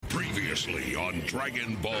Previously on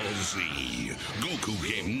Dragon Ball Z, Goku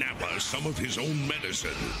gave Nappa some of his own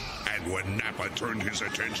medicine. And when Nappa turned his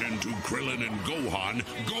attention to Krillin and Gohan,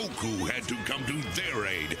 Goku had to come to their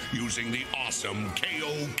aid using the awesome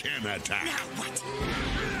KO Ken attack. Now what?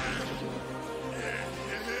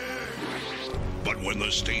 But when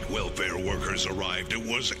the state welfare workers arrived, it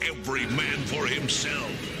was every man for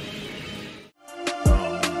himself.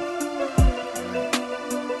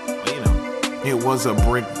 It was a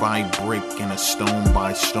brick by brick and a stone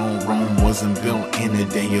by stone. Rome wasn't built in a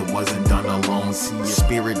day, it wasn't done alone. See, your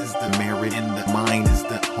spirit is the merit and the mind is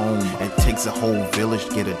the home. It takes a whole village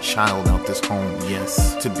to get a child out this home,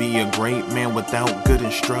 yes. To be a great man without good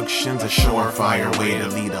instructions, a surefire way to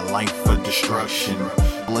lead a life of destruction.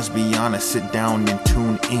 Let's be honest, sit down and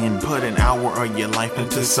tune in. Put an hour of your life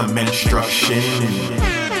into some instruction.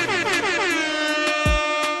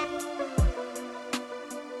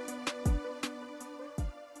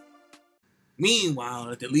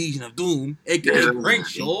 Meanwhile, at the Legion of Doom, aka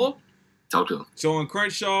Crenshaw. Talk to him. So on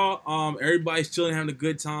Crenshaw, everybody's chilling, having a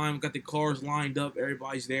good time. Got the cars lined up.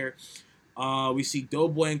 Everybody's there. We see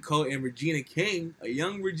Doughboy and Co. and Regina King, a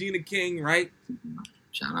young Regina King, right?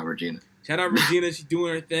 Shout out Regina. Shout out Regina. She's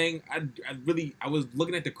doing her thing. I was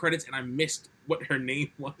looking at the credits and I missed what her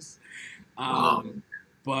name was.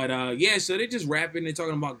 But yeah, so they're just rapping. They're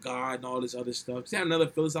talking about God and all this other stuff. Just have another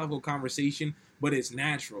philosophical conversation, but it's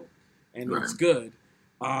natural. And it's good.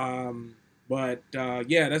 But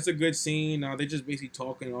yeah, that's a good scene. They're just basically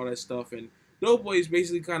talking and all that stuff. And Doughboy is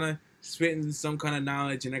basically kind of spitting some kind of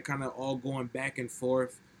knowledge. And they're kind of all going back and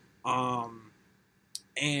forth. And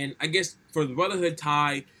I guess for the Brotherhood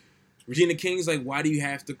tie, Regina King's like, why do you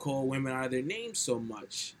have to call women out of their names so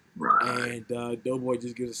much? Right. And Doughboy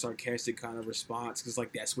just gives a sarcastic kind of response. Because,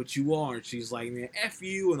 like, that's what you are. And she's like, man, F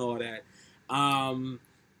you and all that.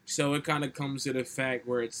 So it kind of comes to the fact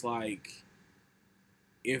where it's like,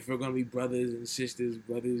 if we're going to be brothers and sisters,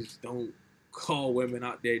 brothers don't call women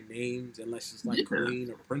out their names unless it's like queen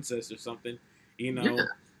or princess or something, you know. Yeah.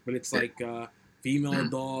 But it's like a female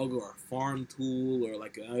dog or a farm tool or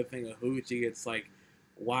like another thing, a hoochie. It's like,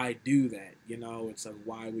 why do that? You know, it's like,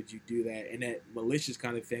 why would you do that? And that malicious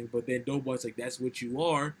kind of thing. But then Doughboy's like, that's what you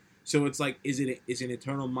are. So it's like, it's an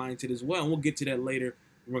eternal mindset as well. And we'll get to that later.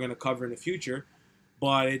 We're going to cover in the future.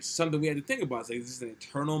 But it's something we had to think about. It's like, is this an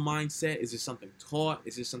eternal mindset? Is this something taught?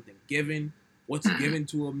 Is this something given? What's given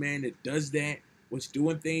to a man that does that? What's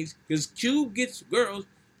doing things? Because Cube gets girls.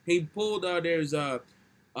 He pulled out, there's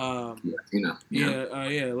Latina.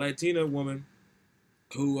 Latina woman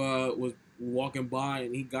who was walking by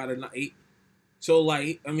and he got a. So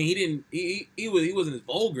like, I mean, he wasn't as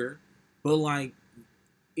vulgar, but like,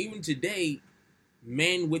 even today,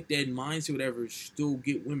 men with that mindset, whatever, still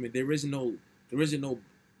get women. There isn't no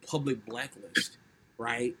public blacklist,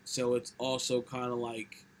 right? So it's also kind of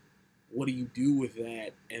like, what do you do with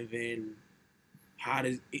that? And then how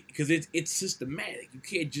does it, because it's systematic. You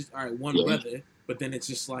can't just, all right, one brother, but then it's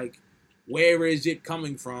just like, where is it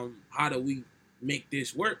coming from? How do we make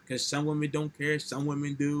this work? Because some women don't care, some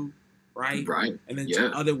women do, right? Right. And then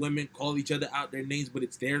some other women call each other out their names, but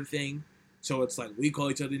it's their thing. So it's like, we call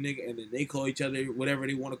each other nigga, and then they call each other whatever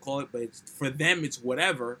they want to call it, but it's, for them, it's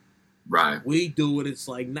whatever. Right. We do it. It's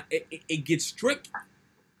like it gets strict.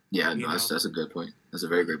 Yeah, no, that's a good point. That's a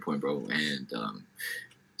very great point, bro. And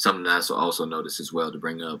something that I also noticed as well to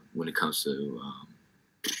bring up when it comes to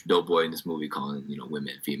Doughboy in this movie calling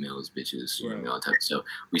women, females, bitches, all type of stuff.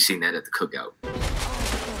 We seen that at the cookout.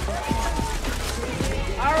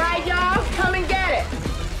 All right, y'all, come and get it.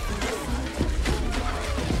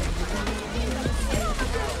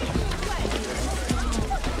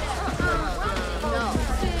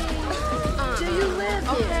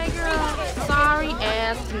 Okay, girl. Sorry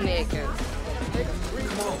ass niggas.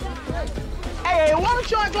 Hey, why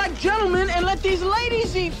don't you act like gentlemen and let these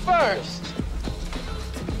ladies eat first?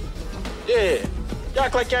 Yeah, you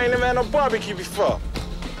act like you ain't never had no barbecue before.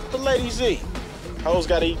 The ladies eat. Hoes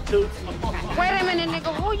gotta eat too. Wait a minute,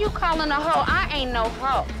 nigga. Who you calling a hoe? I ain't no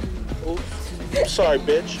hoe. Oops. I'm sorry,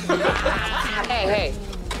 bitch. Hey,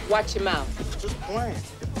 watch your mouth. Just playing.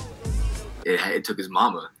 It took his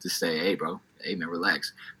mama to say, hey, bro. Hey, man,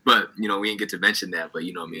 relax. But, we didn't get to mention that. But,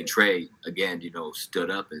 me and Trey, again,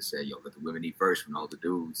 stood up and said, let the women eat first when all the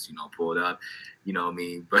dudes, pulled up. You know what I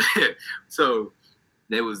mean? But, so,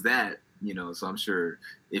 there was that, So, I'm sure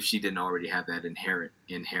if she didn't already have that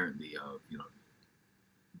inherently of,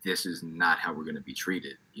 this is not how we're going to be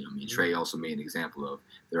treated. Trey also made an example of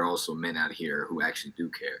there are also men out here who actually do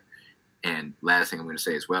care. And last thing I'm going to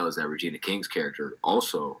say as well is that Regina King's character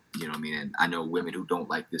also, you know what I mean, and I know women who don't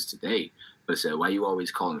like this today, but said, why you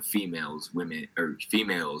always calling females women, or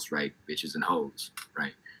females, right, bitches and hoes,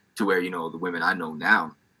 right? To where, you know, the women I know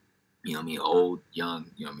now, you know what I mean, old,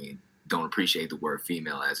 young, you know what I mean, don't appreciate the word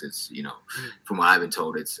female as it's, you know, from what I've been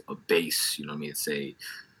told, it's a base, you know what I mean, it's a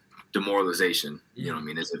demoralization, you know what I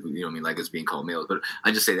mean, it's, you know what I mean, like it's being called males. But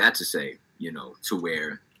I just say that to say, you know, to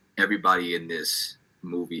where everybody in this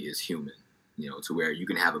movie is human, you know, to where you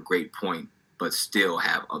can have a great point but still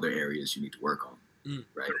have other areas you need to work on,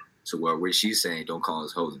 right? So where she's saying don't call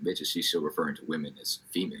us hoes and bitches, she's still referring to women as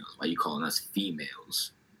females. Why are you calling us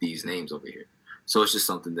females these names over here? So it's just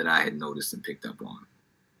something that I had noticed and picked up on.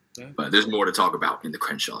 But there's more to talk about in the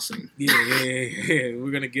Crenshaw scene. Yeah.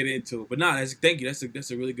 We're gonna get into it, but thank you.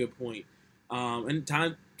 That's a really good point. And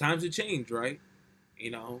times have changed, right?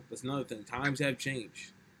 You know, that's another thing. Times have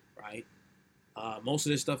changed, right? Most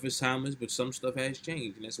of this stuff is timeless, but some stuff has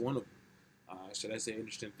changed, and that's one of them. So that's an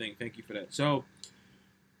interesting thing. Thank you for that. So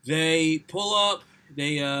they pull up.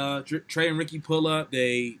 Trey and Ricky pull up.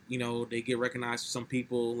 They get recognized. Some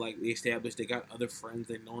people, like, they established they got other friends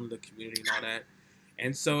they know in the community and all that.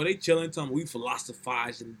 And so they chilling, talking, we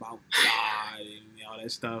philosophizing about God and all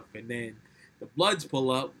that stuff. And then the Bloods pull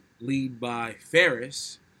up, lead by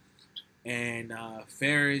Ferris. And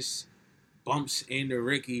Ferris bumps into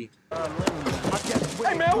Ricky.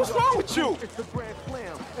 Hey man, what's wrong with you?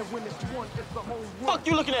 Fuck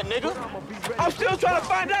you looking at, nigga? I'm still trying to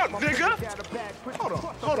find out, nigga.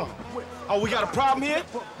 Hold on. Oh, we got a problem here?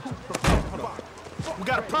 Hold on. We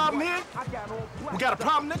got a problem here? We got a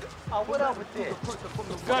problem, nigga? Oh, what up with this?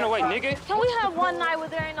 Gun away, nigga. Can we have one night where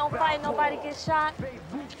there ain't no fight, nobody gets shot?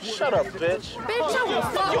 Shut up, bitch. Bitch, I will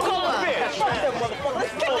fuck You call a bitch. Fuck that motherfucker.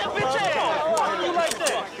 Let's get that bitch ass. Why do you like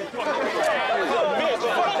that? Bitch,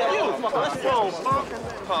 fuck you. Let's go,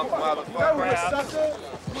 punk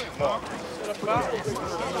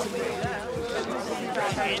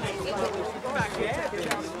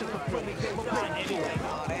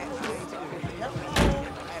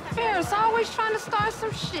Ferris always trying to start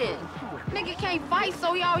some shit. Nigga can't fight,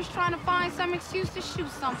 so he always trying to find some excuse to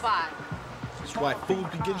shoot somebody. That's why fools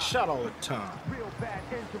be getting shot all the time.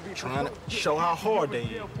 Trying to show how hard they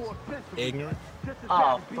is. Ignorant.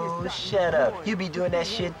 Oh, fool, shut up. You be doing that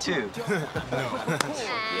shit too.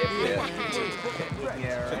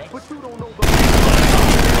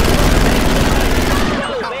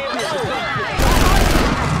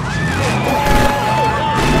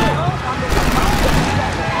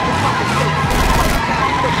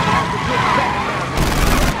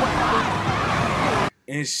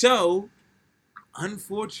 And so,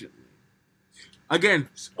 unfortunately, again,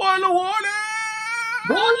 spoiler warning!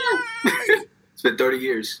 It's been 30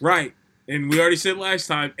 years. Right. And we already said last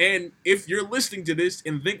time. And if you're listening to this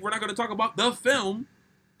and think we're not going to talk about the film,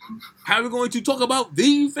 how are we going to talk about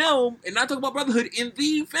the film and not talk about Brotherhood in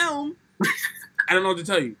the film? I don't know what to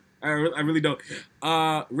tell you. I really don't.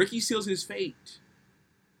 Ricky seals his fate.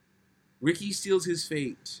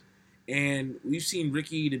 And we've seen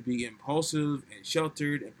Ricky to be impulsive and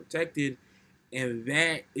sheltered and protected. And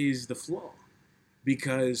that is the flaw.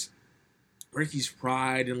 Because Ricky's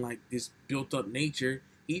pride and like this built up nature,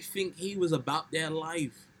 he think he was about that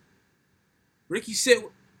life. Ricky said,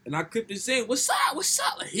 and I clipped it saying, what's up?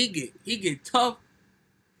 Like, he get tough.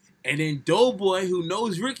 And then Doughboy, who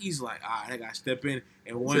knows Ricky's like, all right, I gotta step in.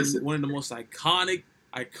 And one of the most iconic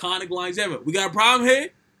lines ever. We got a problem here?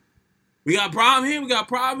 Do we got a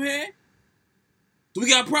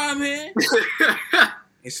problem here?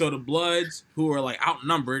 And so the Bloods, who are like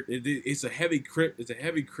outnumbered, it's a heavy crip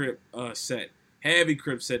set. Heavy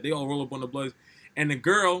crip set. They all roll up on the Bloods. And the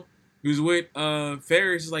girl who's with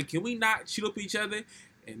Ferris is like, can we not shoot up each other?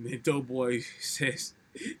 And then Doughboy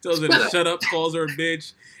tells her to shut up, calls her a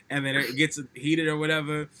bitch, and then it gets heated or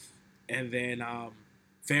whatever. And then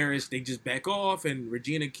Ferris, they just back off, and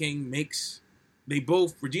Regina King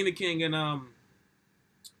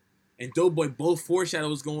and Doughboy both foreshadow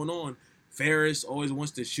what's going on. Ferris always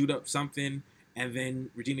wants to shoot up something, and then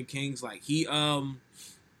Regina King's like, he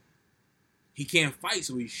can't fight,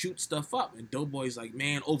 so he shoots stuff up. And Doughboy's like,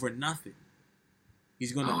 man, over nothing.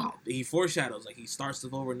 He foreshadows, like, he starts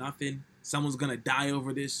stuff over nothing. Someone's gonna die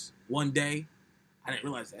over this one day. I didn't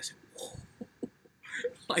realize that. I said, whoa.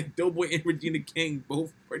 Like, Doughboy and Regina King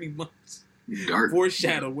both pretty much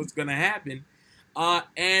foreshadow what's gonna happen.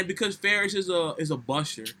 And because Ferris is a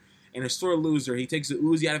buster and a sore loser, he takes the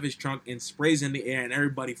Uzi out of his trunk and sprays in the air, and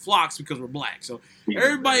everybody flocks because we're black. So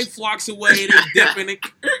everybody flocks away. They dip in it.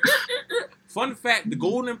 Fun fact: the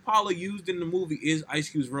Golden Impala used in the movie is Ice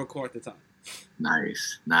Cube's real car at the time.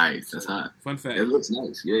 Nice. That's hot. Fun fact. It looks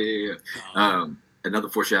nice. Yeah. Another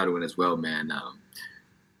foreshadowing as well, man.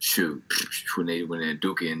 Shoot, when they're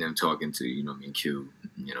Dookie and them talking to, you know what I mean, Q,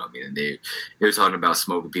 you know what I mean, and they were talking about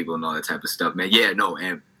smoking people and all that type of stuff, man. Yeah, no,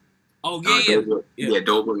 and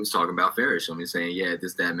Doughboy was talking about Ferris. I mean, saying, yeah,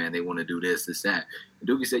 this, that, man, they want to do this, that. And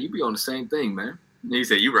Dookie said, you be on the same thing, man. And he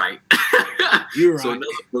said, you're right. You're right. So another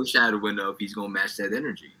foreshadowing of he's gonna match that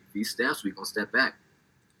energy. If he steps, we gonna step back.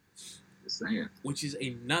 Just saying. Which is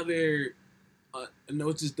another.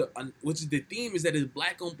 Which is the theme is that it's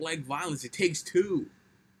black on black violence. It takes two,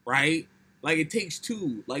 right? Like it takes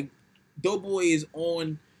two. Like Doughboy is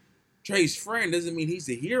on Trey's friend doesn't mean he's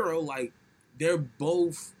the hero. Like they're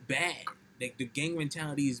both bad. Like the gang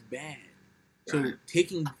mentality is bad. So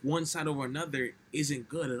taking one side over another isn't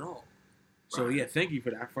good at all. So yeah, thank you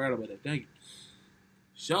for that. I forgot about that. Thank you.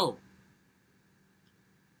 So,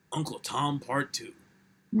 Uncle Tom Part 2.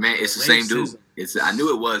 Man, it's the same dude. I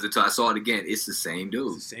knew it was until I saw it again. It's the same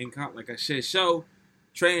dude. It's the same cop. Like I said, so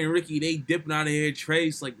Trey and Ricky, they dipping out of here.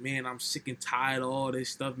 Trey's like, man, I'm sick and tired of all this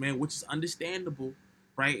stuff, man, which is understandable,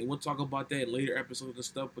 right? And we'll talk about that in later episodes and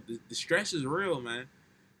stuff. But the stress is real, man.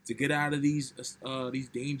 To get out of these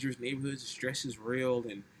dangerous neighborhoods, the stress is real.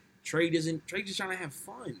 And Trey just trying to have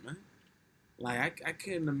fun, man. Like, I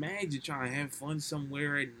couldn't imagine trying to have fun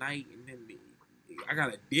somewhere at night and then I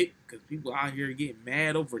got a dick because people out here getting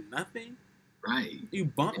mad over nothing. Right. You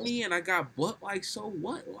bumped me and I got butt, like, so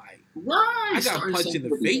what? Like, right. I got punched in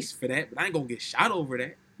the face for that, but I ain't gonna get shot over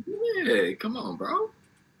that. Yeah, come on, bro.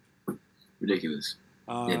 Ridiculous.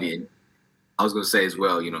 I was going to say as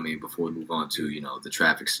well, you know what I mean, before we move on to, you know, the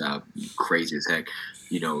traffic stop, crazy as heck,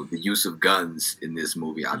 you know, the use of guns in this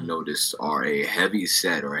movie, I've noticed, are a heavy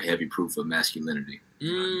set or a heavy proof of masculinity.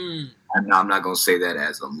 You know what I mean? I'm not going to say that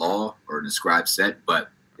as a law or an ascribed set, but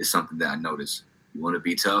it's something that I noticed. You want to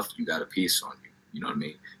be tough, you got a piece on you. You know what I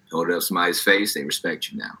mean? Hold it up somebody's face, they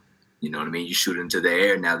respect you now. You know what I mean? You shoot it into the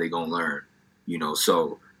air, now they're going to learn. You know,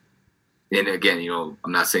 so, and again, you know,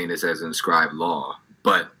 I'm not saying this as an ascribed law,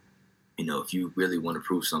 but you know, if you really want to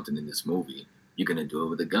prove something in this movie, you're going to do it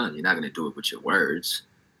with a gun. You're not going to do it with your words.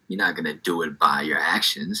 You're not going to do it by your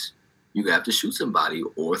actions. You have to shoot somebody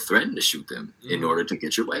or threaten to shoot them in order to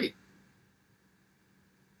get your way.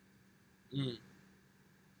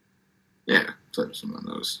 Yeah, so someone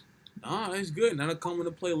knows. Ah, that's good. That'll come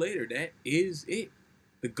into play later. That is it.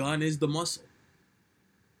 The gun is the muscle.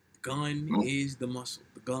 The gun is the muscle.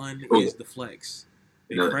 The gun is the flex.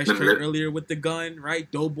 They press Trey earlier with the gun,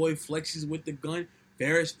 right? Doughboy flexes with the gun.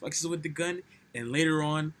 Ferris flexes with the gun. And later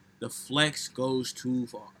on, the flex goes too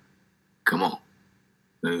far. Come on.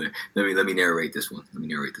 Let me narrate this one.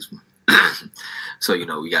 So, you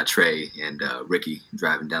know, we got Trey and Ricky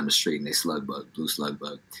driving down the street, and they blue slug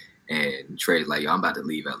bug. And Trey's like, yo, I'm about to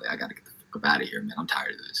leave LA. I got to get the fuck up out of here, man. I'm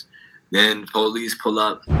tired of this. Then police pull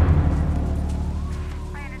up.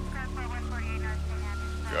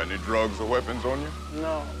 Got any drugs or weapons on you?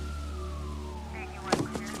 No.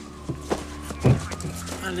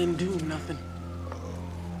 I didn't do nothing.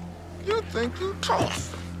 You think you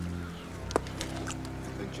tough?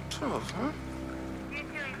 Think you tough, huh?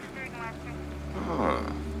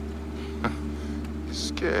 You're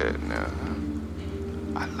scared now, huh?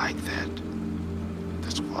 I like that.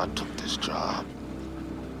 That's why I took this job.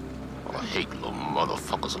 I hate little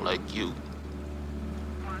motherfuckers like you.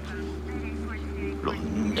 Little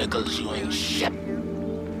niggas, you ain't shit.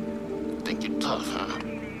 Think you're tough, huh?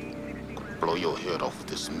 Could blow your head off with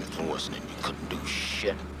this Smith & Wesson and you couldn't do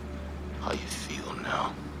shit. How you feel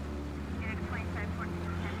now?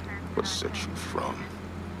 What set you from?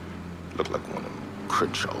 Look like one of them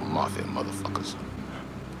Crenshaw Mafia motherfuckers.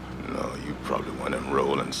 No, you probably one of them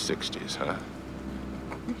rolling 60s, huh?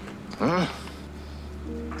 Huh?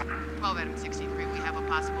 12 Adam 63, we have a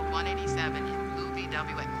possible 187 in Blue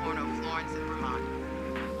VW at corner of Florence and Vermont.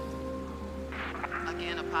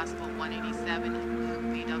 Again, a possible 187 in Blue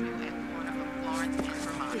VW at corner of Florence and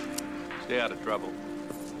Vermont. Stay out of trouble.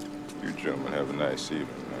 You gentlemen have a nice evening,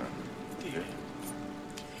 man. Yeah.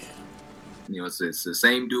 You know, it's the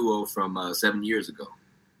same duo from 7 years ago.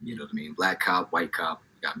 You know what I mean? Black cop, white cop.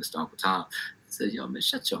 Got Mr. Uncle Tom. He said, yo, man,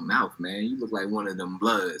 shut your mouth, man. You look like one of them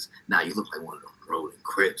Bloods. Nah, you look like one of them rolling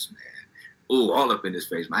Crips, man. Ooh, all up in his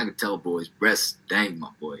face, man. I could tell boy's breasts, dang,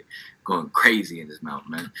 my boy, going crazy in his mouth,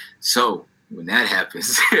 man. So when that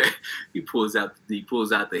happens, he pulls out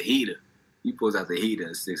the heater. He pulls out the heater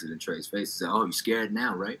and sticks it in Trey's face. He said, oh, you scared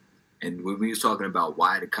now, right? And when we was talking about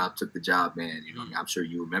why the cop took the job, man, you know, I'm sure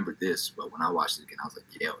you remember this, but when I watched it again, I was like,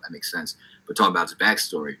 yeah, that makes sense. But talking about his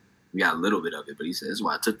backstory, we got a little bit of it, but he said, this is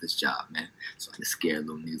why I took this job, man. So I can scare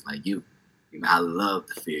little niggas like you. I love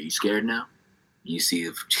the fear. You scared now? You see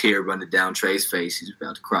the tear running down Trey's face. He's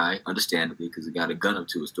about to cry, understandably, because he got a gun up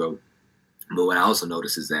to his throat. But what I also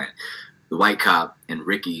notice is that the white cop and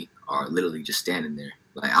Ricky are literally just standing there.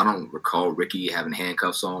 Like, I don't recall Ricky having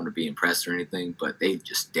handcuffs on or being pressed or anything, but they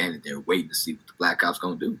just standing there waiting to see what the black cop's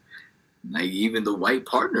going to do. Like, even the white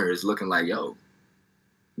partner is looking like, yo,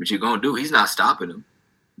 what you going to do? He's not stopping him.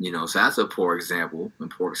 You know, so that's a poor example and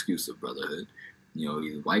poor excuse of brotherhood. You know,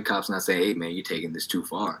 the white cop's not saying, hey, man, you're taking this too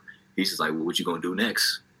far. He's just like, well, what you going to do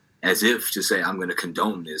next? As if to say, I'm going to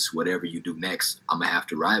condone this. Whatever you do next, I'm going to have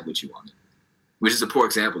to ride with you on it. Which is a poor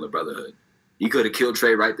example of brotherhood. He could have killed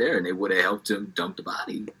Trey right there, and they would have helped him dump the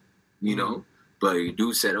body, you know? But the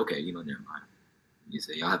dude said, okay, you know, never mind. He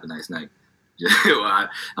said, y'all have a nice night. Well, I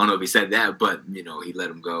don't know if he said that, but, you know, he let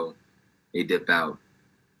him go. They dip out.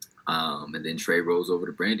 And then Trey rolls over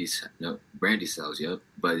to Brandy's house, yep.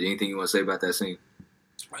 But anything you want to say about that scene?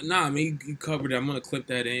 Nah, I mean, you covered it. I'm going to clip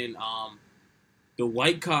that in. The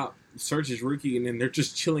white cop searches Ricky, and then they're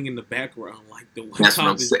just chilling in the background. Like, the white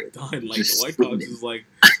cop is done. Like, the white cop is like,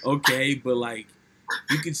 okay, but, like,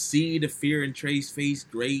 you can see the fear in Trey's face.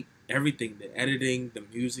 Great. Everything. The editing, the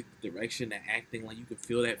music, the direction, the acting. Like, you can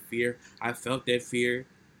feel that fear. I felt that fear.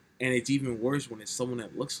 And it's even worse when it's someone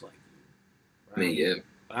that looks like you. Right? I mean, yeah.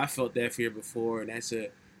 But I felt that fear before, and that's a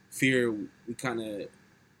fear we kind of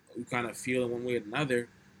feel in one way or another.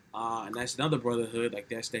 And that's another brotherhood. Like,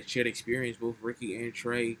 that's that shared experience. Both Ricky and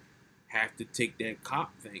Trey have to take that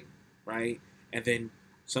cop thing, right? And then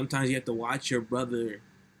sometimes you have to watch your brother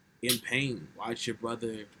in pain. Watch your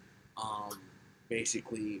brother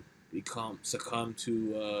basically succumb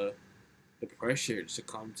to the pressure,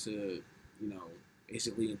 succumb to, you know,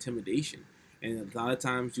 basically intimidation. And a lot of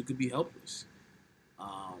times you could be helpless.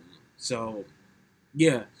 So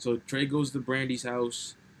Trey goes to Brandy's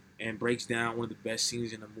house and breaks down one of the best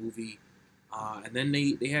scenes in the movie. And then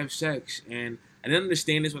they have sex. And I didn't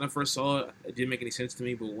understand this when I first saw it. It didn't make any sense to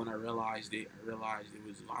me. But when I realized it was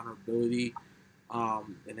vulnerability.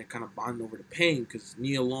 And then kind of bonding over the pain. Because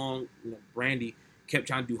Nia Long, you know, Brandy, kept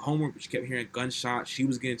trying to do homework, but she kept hearing gunshots. She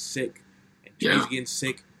was getting sick. And Trey's getting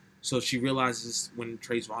sick. So she realizes when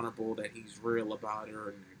Trey's vulnerable that he's real about her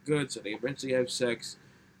and they're good. So they eventually have sex.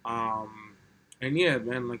 And yeah,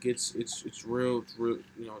 man, like it's real, you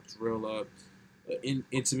know, it's real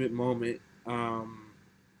intimate moment. And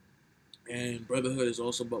brotherhood is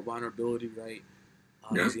also about vulnerability, right?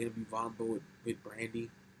 He's gonna be vulnerable with Brandy,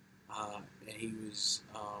 and he was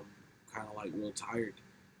kind of like real tired.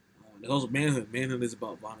 There's also manhood. Manhood is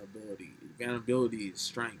about vulnerability. Vulnerability is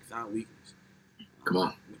strength, not weakness. Come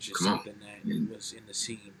on, which is something that was in the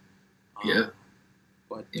scene.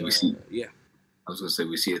 But yeah. I was going to say,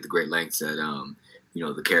 we see at the great lengths that, you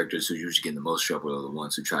know, the characters who usually get in the most trouble are the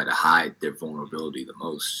ones who try to hide their vulnerability the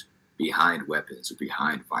most behind weapons or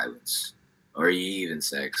behind violence or even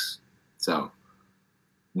sex. So,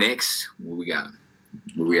 next, what we got?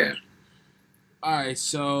 Where we at? All right,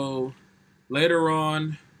 so later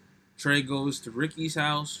on, Trey goes to Ricky's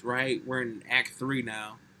house, right? We're in Act 3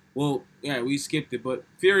 now. Well, yeah, we skipped it, but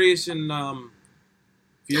Furious and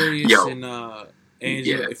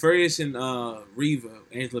Reva,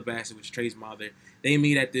 Angela Bassett, which is Trey's mother, they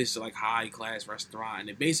meet at this like high class restaurant, and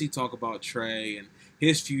they basically talk about Trey and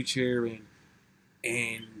his future,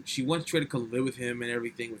 and she wants Trey to come live with him and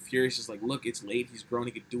everything. But Furious is like, look, it's late. He's grown.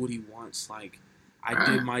 He can do what he wants. Like, I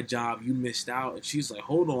did my job. You missed out. And she's like,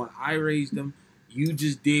 hold on. I raised him. You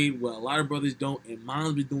just did what a lot of brothers don't, and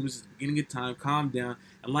mom's been doing this at the beginning of time. Calm down.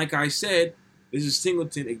 And like I said, this is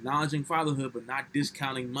Singleton acknowledging fatherhood, but not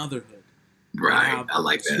discounting motherhood. Right, I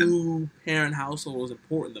like that. Two-parent household is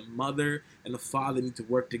important. The mother and the father need to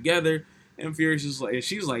work together. And Furious is like, and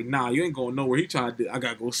she's like, nah, you ain't going nowhere. He tried to, I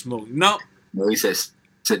gotta go smoke. No. No, he says,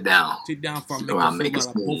 sit down. Sit down for a make a fool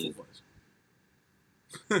out of both of us.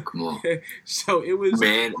 Come on. So it was,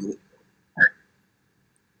 man.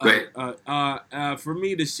 for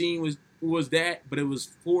me, the scene was that, but it was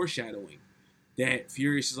foreshadowing that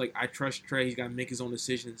Furious is like, I trust Trey. He's got to make his own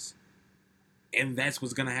decisions, and that's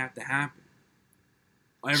what's gonna have to happen.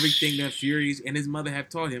 Everything that Furious and his mother have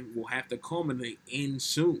taught him will have to culminate in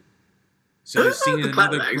soon. So he's seen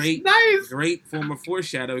another great form of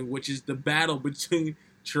foreshadowing, which is the battle between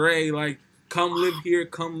Trey, like, come live here,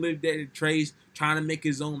 come live there. Trey's trying to make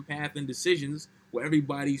his own path and decisions, where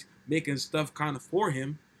everybody's making stuff kind of for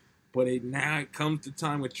him. But now it comes to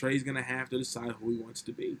time where Trey's going to have to decide who he wants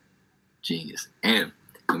to be. Genius. And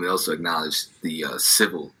we also acknowledge the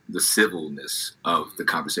civilness of the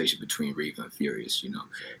conversation between Reva and Furious, you know.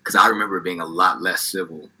 Because I remember it being a lot less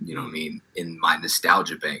civil, you know what I mean, in my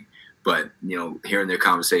nostalgia bank. But, you know, hearing their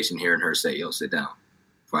conversation, hearing her say, yo, sit down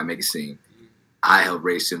before I make a scene. I helped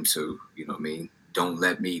raise him too. You know what I mean?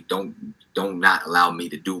 Don't not allow me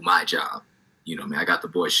to do my job. You know what I mean? I got the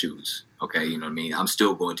boy's shoes. Okay, you know what I mean? I'm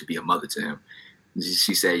still going to be a mother to him.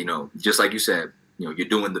 She said, you know, just like you said, you know, you're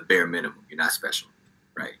doing the bare minimum. You're not special,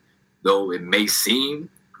 right? Though it may seem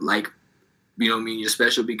like, you know what I mean, you're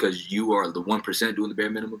special because you are the 1% doing the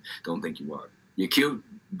bare minimum. Don't think you are. You're cute,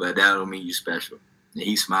 but that don't mean you're special. And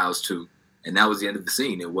he smiles too. And that was the end of the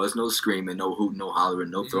scene. There was no screaming, no hooting, no hollering,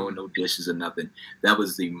 no throwing no dishes or nothing. That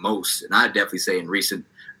was the most, and I definitely say in recent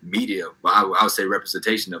media, but I would say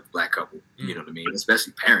representation of the black couple, you know what I mean?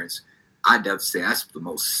 Especially parents. I definitely say that's the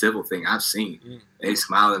most civil thing I've seen. They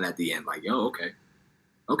smiling at the end like, yo, okay.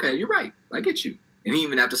 Okay, you're right. I get you. And he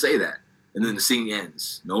even have to say that. And then the scene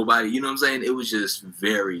ends. Nobody, you know what I'm saying? It was just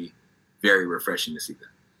very, very refreshing to see that.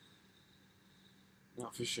 No,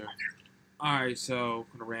 for sure. All right, so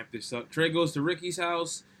I'm going to wrap this up. Trey goes to Ricky's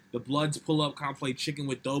house. The Bloods pull up, play chicken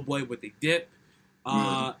with Doughboy, but they dip.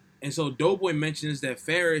 And so Doughboy mentions that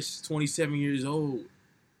Ferris is 27 years old,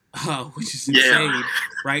 which is insane,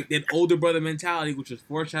 right? That older brother mentality, which was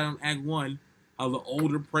foreshadowed in Act 1, how the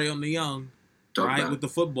older prey on the young, right, with the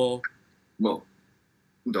football. Well,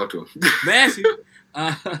 talk to him. Massive.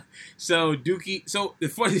 So Dookie, so the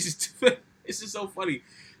funny, this is so funny.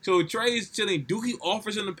 So Trey is chilling. Dookie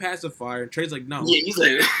offers him the pacifier, and Trey's like, no. Yeah, he's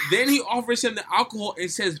like, then he offers him the alcohol and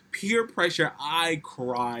says, peer pressure. I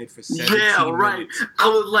cried for 17 minutes. Right. I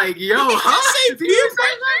was like, yo, huh? Say peer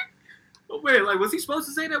pressure? Oh, wait, like, was he supposed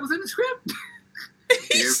to say that was in the script?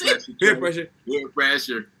 Peer pressure. Peer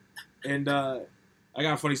pressure. And I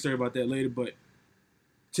got a funny story about that later, but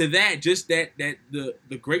to that, just that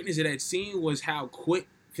the greatness of that scene was how quick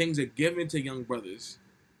things are given to young brothers.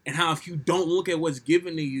 And how if you don't look at what's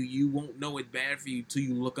given to you, you won't know it's bad for you till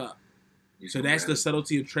you look up. So that's the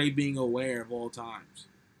subtlety of Trey being aware of all times.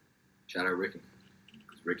 Shout out Ricky.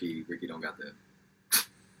 Ricky don't got that.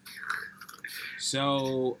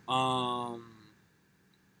 So,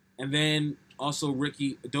 and then also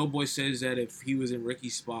Doughboy says that if he was in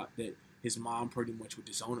Ricky's spot, that his mom pretty much would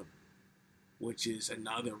disown him, which is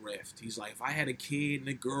another rift. He's like, if I had a kid and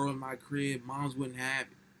a girl in my crib, moms wouldn't have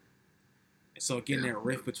it. So again, that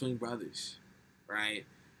rift between brothers, right?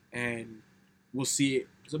 And we'll see it.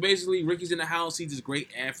 So basically, Ricky's in the house. He does great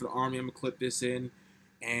ad for the army. I'm going to clip this in.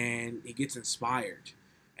 And he gets inspired.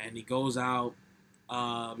 And he goes out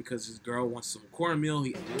because his girl wants some cornmeal.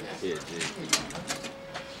 Hey,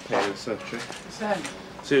 what's up, Trey? What's happening?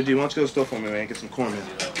 So, D, why don't you go to the store for me, man? Get some cornmeal.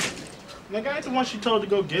 Nigga, I ain't the one she told to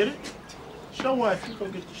go get it. Show wife, you go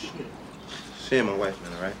get the shit. She ain't my wife,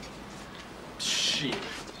 man, all right? Shit.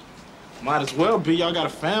 Might as well be. Y'all got a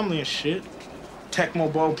family and shit.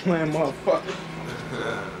 Tecmo ball playing motherfucker.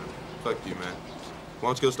 Fuck you, man.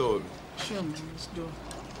 Why don't you go to the store with me? Sure, man. Let's do it.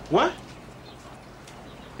 What?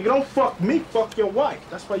 Nigga, don't fuck me. Fuck your wife.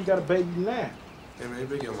 That's why you got a baby now. Hey, man, you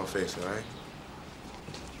better get on my face, all right?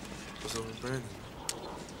 What's up with Brandon?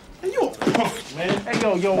 Hey, you a punk, man. Hey,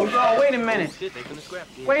 yo, wait a minute.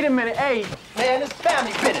 Wait a minute, hey. Man, it's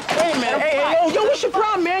family business. Wait a minute, hey, yo, what's your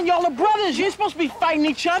problem, man? Y'all are brothers. You ain't supposed to be fighting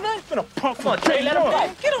each other. Been a punk Come on, Trey, let him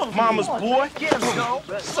fight. Get off Mama's boy. Get him, Joe.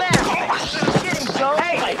 Slam him. Get him, Joe.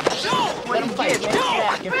 Hey, Joe. Let him fight,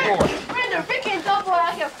 man. Brenda, Ricky and Doughboy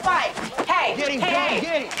out here fight. Hey, get him, hey,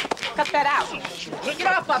 get him. Cut that out. Get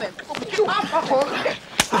off of him. Get off of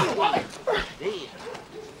him.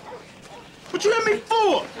 What you hit me for?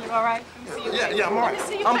 You all right? Yeah, I'm all right.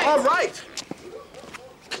 I'm all right.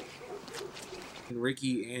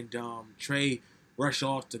 Ricky and Trey rush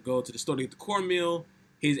off to go to the store to get the cornmeal.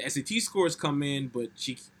 His SAT scores come in, but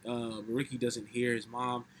Ricky doesn't hear his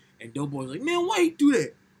mom. And Doughboy's like, man, why you do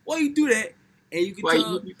that? Why you do that? And you can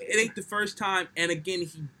tell it ain't the first time. And again,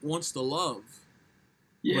 he wants the love.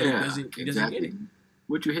 Yeah, he doesn't get it.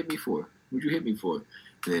 What'd you hit me for? What'd you hit me for?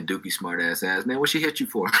 And then Dookie smart ass, man, what she hit you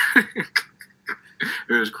for?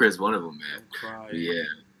 It was Chris, one of them, man. Yeah.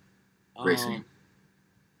 Great scene.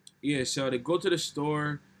 Yeah, so they go to the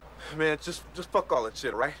store. Man, just fuck all that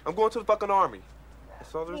shit, right? I'm going to the fucking army.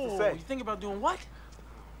 That's all there is to say. You think about doing what?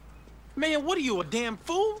 Man, what are you, a damn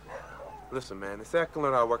fool? Listen, man, they say I can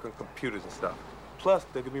learn how to work on computers and stuff. Plus,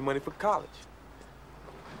 they'll give me money for college.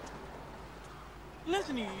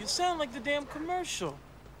 Listen to you. You sound like the damn commercial.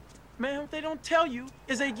 Man, what they don't tell you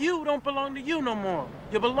is that you don't belong to you no more.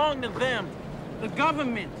 You belong to them. The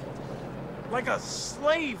government. Like a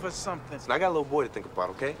slave or something. Listen, I got a little boy to think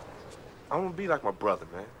about, okay? I want to be like my brother,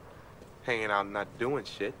 man. Hanging out and not doing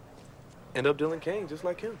shit. End up dealing cane just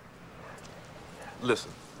like him.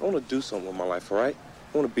 Listen, I want to do something with my life, all right?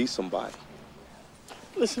 I want to be somebody.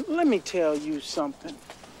 Listen, let me tell you something.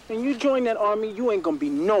 When you join that army, you ain't gonna be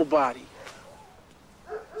nobody.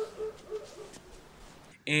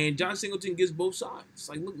 And John Singleton gives both sides. It's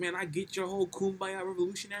like, look, man, I get your whole kumbaya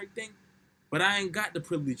revolutionary thing, but I ain't got the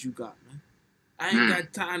privilege you got, man. I ain't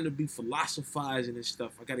got time to be philosophizing and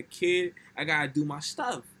stuff. I got a kid. I gotta do my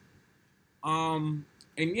stuff. And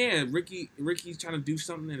yeah, Ricky's trying to do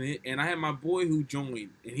something, and I had my boy who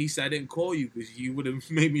joined, and he said I didn't call you because you would have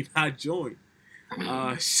made me not join.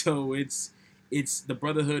 So it's the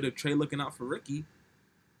brotherhood of Trey looking out for Ricky,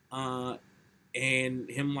 and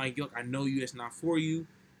him like, look, I know you, that's not for you.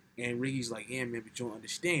 And Ricky's like, yeah, man, but you don't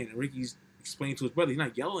understand. And Ricky's explaining to his brother, he's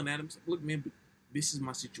not yelling at him. He's like, look, man, but this is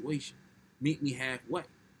my situation. Meet me halfway.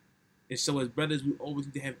 And so as brothers, we always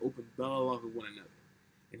need to have open dialogue with one another.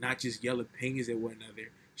 And not just yell opinions at one another.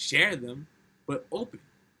 Share them, but open.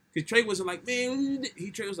 Because Trey wasn't like, man,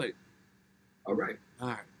 Trey was like, all right. All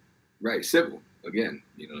right. Right, civil. Again,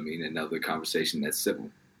 you know what I mean? Another conversation that's civil.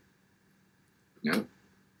 You know?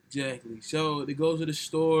 Exactly. So they go to the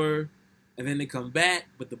store, and then they come back,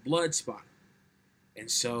 but the blood spot. And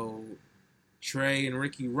so Trey and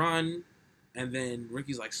Ricky run, and then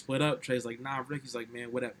Ricky's like, split up. Trey's like, nah. Ricky's like,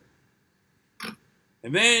 man, whatever.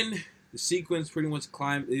 And then the sequence pretty much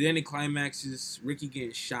then it climaxes Ricky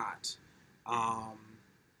getting shot.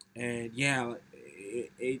 And yeah,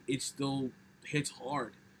 it still hits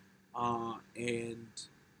hard. And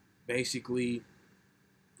basically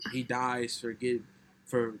he dies for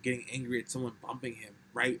getting angry at someone bumping him,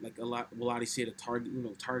 right? Like Waladi said, a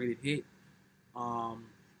targeted hit.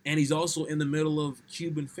 And he's also in the middle of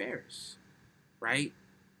Cuban Ferris, right?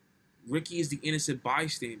 Ricky is the innocent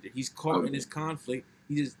bystander. He's caught in this conflict.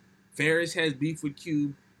 Ferris has beef with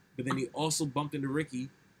Cube, but then he also bumped into Ricky,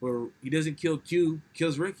 where he doesn't kill Cube,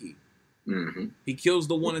 kills Ricky. Mm-hmm. He kills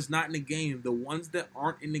the one that's not in the game. The ones that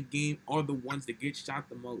aren't in the game are the ones that get shot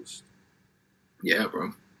the most. Yeah,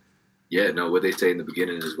 bro. Yeah, no, what they say in the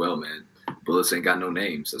beginning as well, man. Bullets ain't got no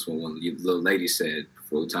names. That's what one little lady said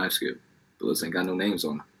before the time skip. Bullets ain't got no names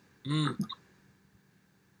on them.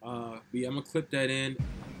 Yeah, I'm going to clip that in.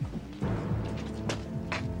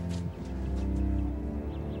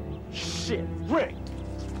 Shit, Rick!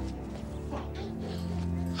 What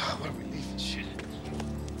a relief and shit.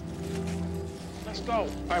 Let's go. All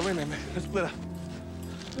right, wait a minute, man. Let's split up.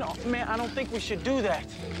 No, man, I don't think we should do that.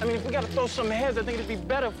 I mean, if we gotta throw some heads, I think it'd be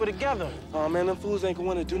better if we're together. Oh, man, them fools ain't gonna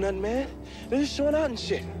want to do nothing, man. They're just showing out and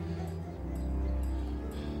shit.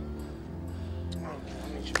 Oh,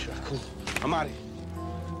 I need you, Chuck. Cool. I'm out of here.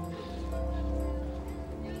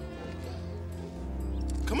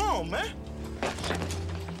 Come on, man.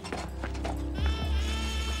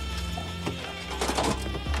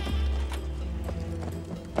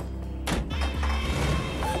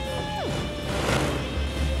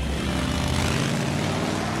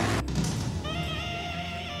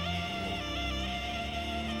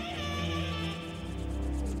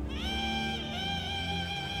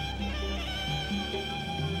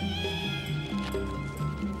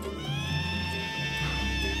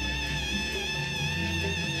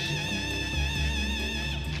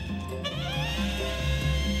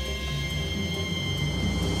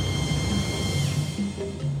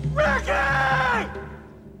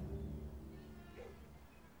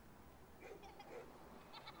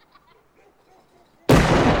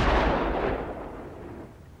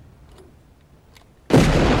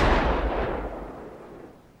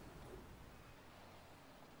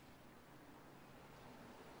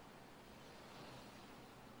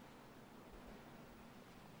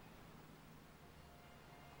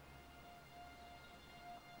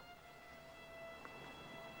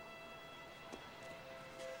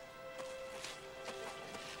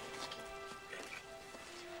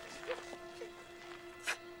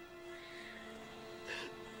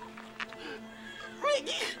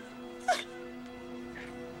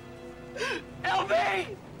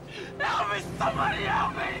 Somebody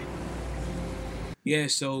help me! Yeah,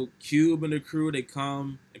 so Cube and the crew, they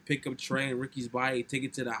come and pick up Trey and Ricky's body, take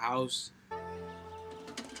it to the house.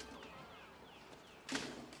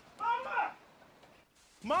 Mama!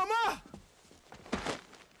 Mama!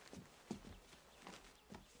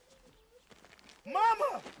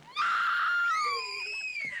 Mama!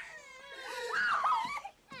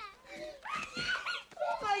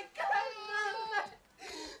 My God, Mama!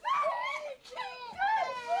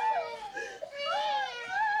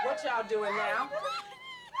 What y'all doing now?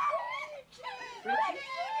 Ricky?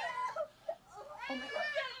 Oh my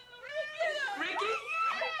God. Ricky?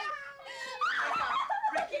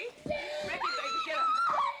 Ricky? Ricky, baby, get up.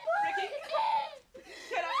 Ricky?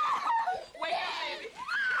 Get up. Wake up, baby.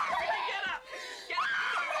 Ricky, get up. Get up.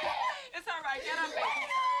 It's all right. Get up, baby.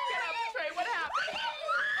 Get up, Trey. What happened?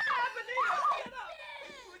 What happened to you? Get up.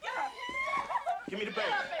 Get up. Give me the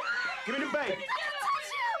baby. Give me the baby.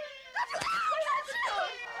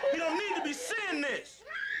 don't need to be seeing this.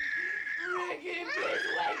 Ricky, bitch,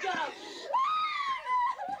 wake up.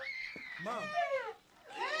 Mom. What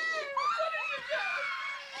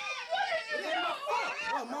did you do?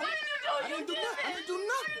 What, Mom? I didn't do nothing. I didn't do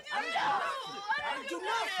nothing. I didn't do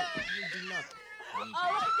nothing. Oh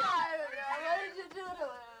my God, what did you do to him?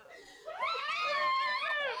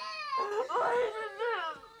 What did you do?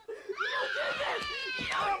 You did this!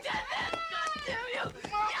 You did this! God damn you! You did it!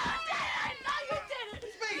 I know you did it! You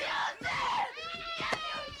did! Yes, you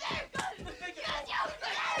did! God, yes, you did!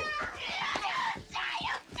 Yes, you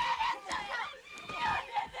did! You did it to him! You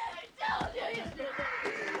did it! I told you you did it!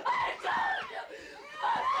 I told you!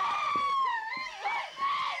 My man!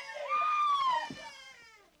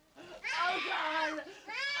 Oh God!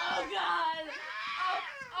 Oh God!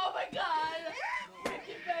 Oh my God!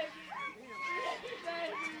 Ricky baby! Ricky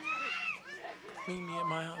baby! Meet me at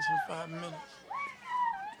my house in 5 minutes.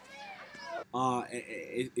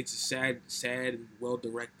 It's a sad,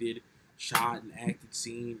 well-directed, shot and acted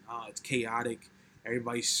scene. It's chaotic.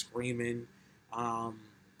 Everybody's screaming.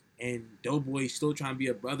 And Doughboy's still trying to be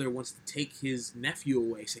a brother, wants to take his nephew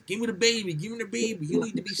away. He's like, give me the baby. He don't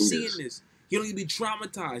need to be seeing this. He don't need to be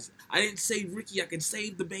traumatized. I didn't save Ricky. I can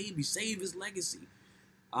save the baby, save his legacy.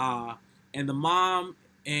 And the mom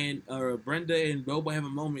and Brenda and Doughboy have a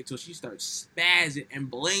moment until she starts spazzing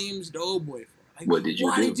and blames Doughboy for it. Like, what did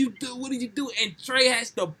you do? What did you do? And Trey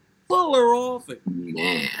has to pull her off it.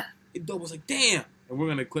 Man. And Doughboy's like, damn. And we're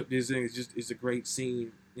gonna clip this in. It's a great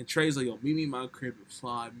scene. And Trey's like, yo, meet me in my crib in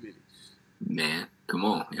 5 minutes. Man, come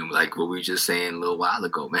on. And like what we were just saying a little while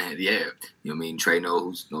ago, man, yeah. You know what I mean? Trey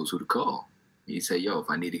knows who to call. He said, yo, if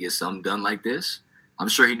I need to get something done like this, I'm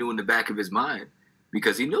sure he knew in the back of his mind.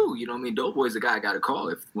 Because he knew, you know what I mean? Doughboy's the guy I got to call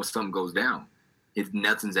if when something goes down. If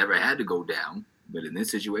nothing's ever had to go down. But in this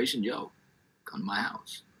situation, yo, come to my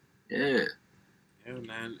house. Yeah. Yeah,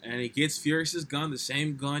 man. And he gets Furious's gun, the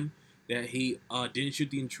same gun that he didn't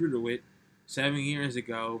shoot the intruder with 7 years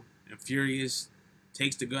ago. And Furious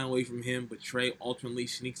takes the gun away from him, but Trey ultimately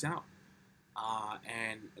sneaks out.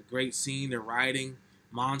 And a great scene, they're riding.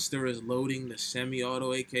 Monster is loading the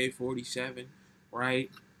semi-auto AK-47, right?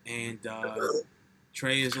 And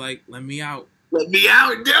Trey is like, let me out. Let me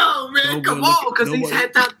out, no, man. Come on, because he's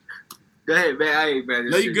had time. Go ahead, man.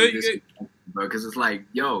 No, you good. Because it's like,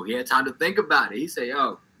 yo, he had time to think about it. He say,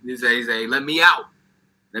 he say, let me out.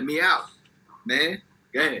 Let me out, man.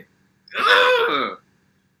 Go ahead.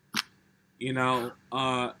 You know,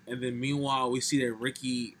 and then meanwhile, we see that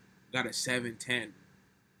Ricky got a 710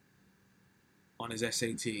 on his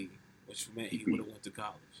SAT, which meant he would have went to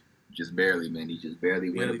college. Just barely, man. He just barely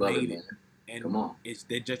went above it, man. And come on. It's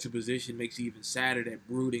that juxtaposition makes it even sadder, that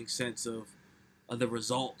brooding sense of the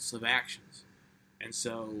results of actions. And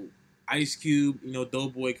so Ice Cube, you know,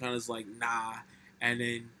 Doughboy kind of is like, nah. And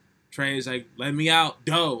then Trey is like, let me out,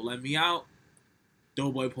 let me out.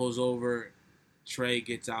 Doughboy pulls over. Trey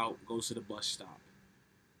gets out, goes to the bus stop.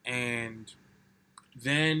 And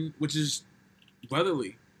then, which is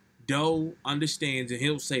brotherly, Doe understands, and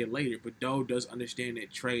he'll say it later, but Doe does understand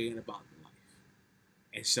that Trey ain't about the life.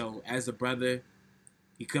 And so, as a brother,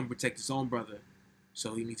 he couldn't protect his own brother,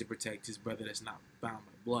 so he needs to protect his brother that's not bound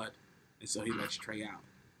by blood. And so he lets Trey out.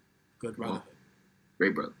 Good brotherhood.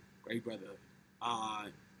 Great brother. Great brotherhood.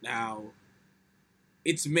 Now,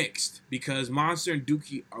 it's mixed, because Monster and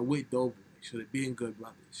Dookie are with Doughboy, so they're being good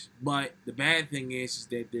brothers. But the bad thing is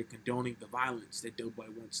that they're condoning the violence that Doughboy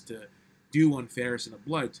wants to do on Ferris and the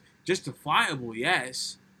Bloods. Justifiable,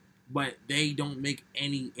 yes, but they don't make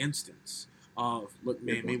any instance of, look,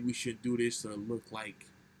 man, maybe we should do this, or look like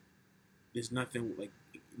there's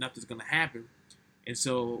nothing's gonna happen. And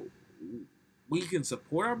so we can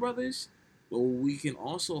support our brothers, but we can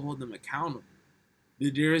also hold them accountable.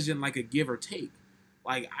 There isn't like a give or take.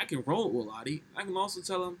 Like, I can roll with Waladi. I can also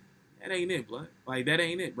tell him, that ain't it, blood. Like, that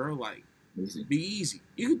ain't it, bro. Like, be easy.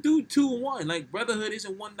 You can do 2 and 1. Like, brotherhood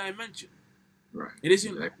isn't one dimension. Right. It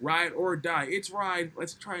isn't ride or die. It's ride.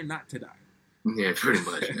 Let's try not to die. Yeah, pretty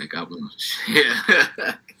much, man. God bless.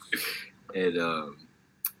 Yeah. And,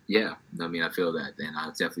 yeah, I mean, I feel that. And I'll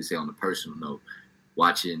definitely say on a personal note,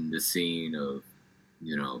 watching the scene of,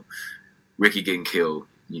 you know, Ricky getting killed,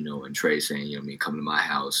 you know, and Trey saying, you know what I mean, come to my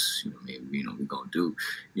house, you know what I mean, we're going to do.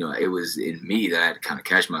 You know, it was in me that I had to kind of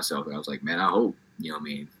catch myself. And I was like, man, I hope, you know what I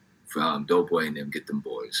mean, Doughboy and them get them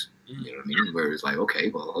boys. You know what I mean? Where it's like, okay,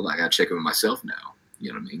 well, hold on, I got to check in with myself now.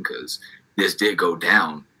 You know what I mean? Because this did go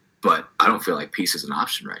down, but I don't feel like peace is an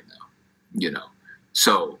option right now, you know?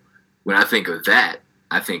 So when I think of that,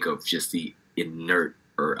 I think of just the inert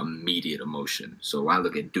or immediate emotion. So when I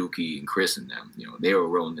look at Dookie and Chris and them, you know, they were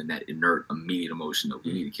rolling in that inert, immediate emotion of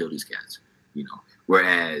we need to kill these cats. you know.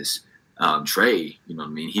 Whereas Trey, you know what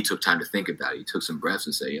I mean, he took time to think about it. He took some breaths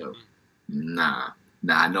and say, yo, nah,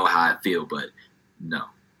 I know how I feel, but no.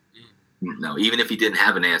 No, even if he didn't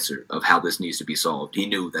have an answer of how this needs to be solved, he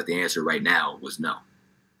knew that the answer right now was no.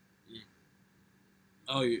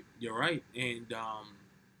 Oh, you're right. And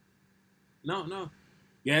no,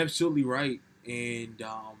 you're absolutely right. And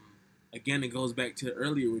again, it goes back to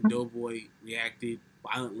earlier when Doughboy reacted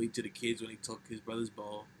violently to the kids when he took his brother's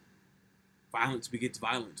ball. Violence begets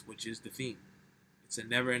violence, which is the theme. It's a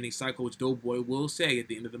never-ending cycle, which Doughboy will say at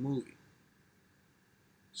the end of the movie.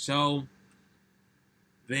 So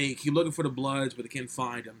they keep looking for the Bloods, but they can't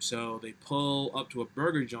find them. So they pull up to a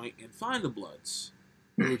burger joint and find the Bloods.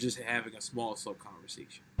 We were just having a small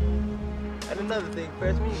conversation. And another thing,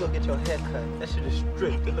 Chris, when you go get your hair cut, that shit is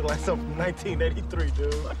strict. It look like something from 1983,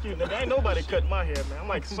 dude. Fuck you, nigga. Ain't nobody cutting my hair, man. I'm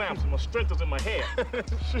like Samson. My strength is in my hair.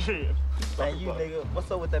 Shit. Man, you nigga,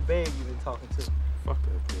 what's up with that babe you been talking to? Fuck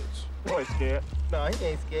that bitch. Boy, scared. No, he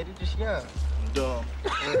ain't scared. He just young. Dumb.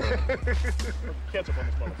 Ketchup on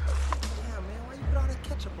this motherfucker. Yeah, man. Why you put all that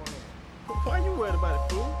ketchup on there? Why you worried about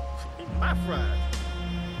it, fool? Eat my fries.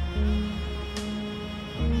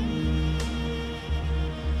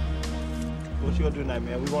 What you gonna do tonight,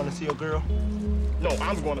 man? We want to see your girl? No,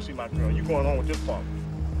 I'm going to see my girl. You going on with this part?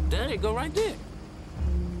 There you go right there.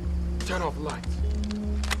 Turn off the lights.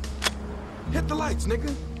 Hit the lights,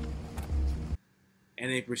 nigga.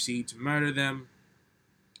 And they proceed to murder them.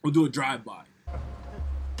 We'll do a drive-by.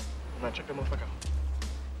 Man, check that motherfucker out.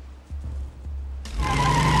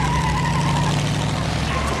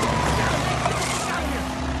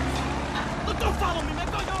 Look, don't follow me, man.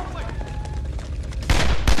 Go your own way.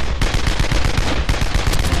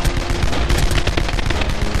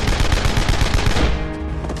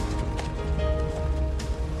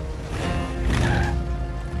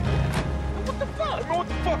 What the fuck? Man, what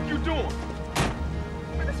the fuck you doing?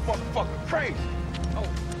 Man, this motherfucker crazy. Oh,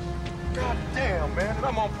 god damn, man. And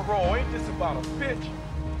I'm on parole. Ain't this about a bitch?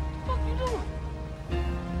 What the fuck you doing?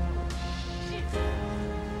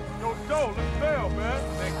 Yo, Joe, let's bail, man.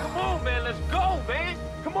 Man, come on, man. Let's go, man.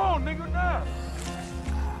 Come on, nigga, now.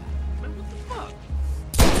 Man, what the fuck?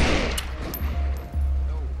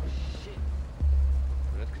 Oh, shit.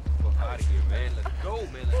 Man, let's get the fuck out of here, man. Let's go,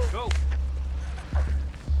 man. Let's go.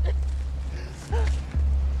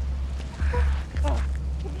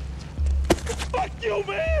 Fuck you,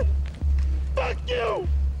 man! Fuck you!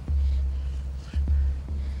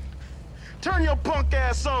 Turn your punk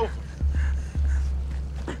ass over.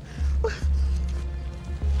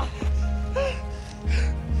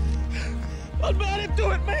 Oh, man, I didn't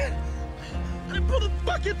do it, man. I didn't pull the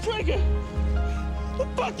fucking trigger. What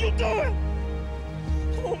the fuck you doing?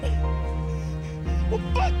 Come on, man. Well,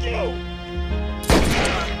 fuck you.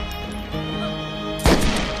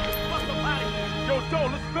 Yo, Joe,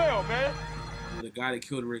 let's bail, man. The guy that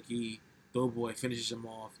killed Ricky, Doughboy, finishes him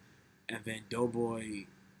off, and then Doughboy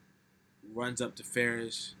runs up to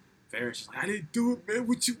Ferris. Ferris is like, I didn't do it, man.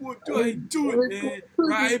 What you want to do? I didn't do it, man.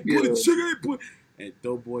 I ain't put a trigger, I ain't put... And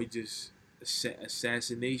Doughboy just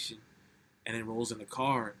assassination, and then rolls in the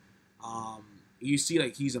car. You see,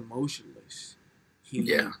 like, he's emotionless.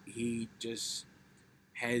 He just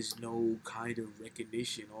has no kind of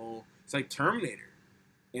recognition. It's like Terminator.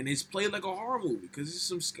 And it's played like a horror movie because it's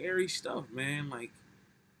some scary stuff, man. Like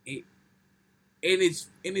it's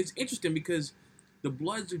interesting because the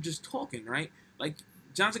Bloods are just talking, right? Like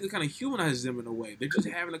John Singleton kind of humanizes them in a way. They're just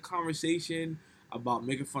having a conversation about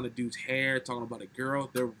making fun of dude's hair, talking about a girl.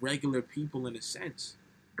 They're regular people in a sense.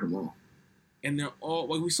 Come on. And they're all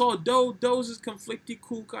like we saw Doe's is conflicted,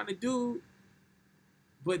 cool kind of dude.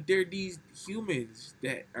 But they're these humans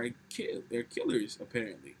that are they're killers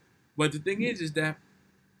apparently. But the thing is that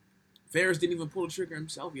Ferris didn't even pull the trigger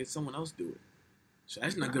himself. He had someone else do it. So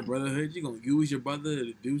that's not good brotherhood. You're going to use your brother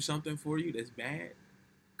to do something for you that's bad?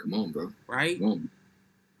 Come on, bro. Right? Come on.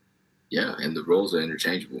 Yeah, and the roles are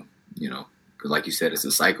interchangeable, you know, because like you said, it's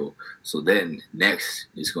a cycle. So then next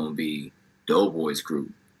is going to be Doughboy's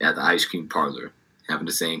group at the ice cream parlor having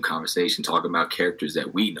the same conversation, talking about characters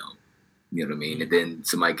that we know. You know what I mean? And then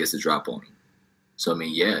somebody gets a drop on them. So, I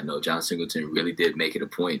mean, yeah, no, John Singleton really did make it a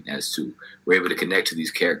point as to we're able to connect to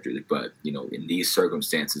these characters. But, you know, in these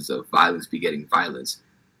circumstances of violence begetting violence,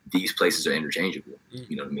 these places are interchangeable.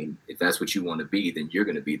 You know what I mean? If that's what you want to be, then you're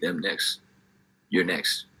going to be them next. You're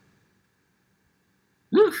next.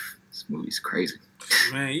 Oof, this movie's crazy.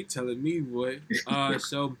 Man, you telling me, boy.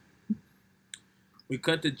 So we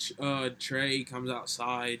cut to Trey comes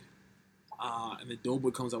outside. And the Doughboy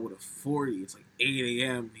comes out with a 40. It's like 8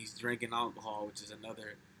 a.m. He's drinking alcohol, which is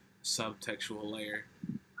another subtextual layer.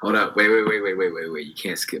 Hold up. Wait. You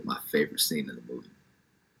can't skip my favorite scene in the movie.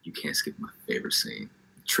 You can't skip my favorite scene.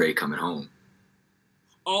 Trey coming home.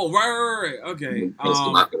 Oh, right. Okay. That's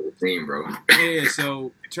my favorite scene, bro. Yeah,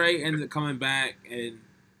 so Trey ends up coming back, and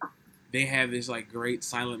they have this, like, great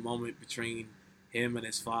silent moment between him and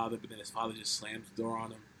his father, but then his father just slams the door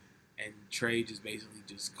on him, and Trey just basically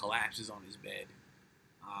just collapses on his bed.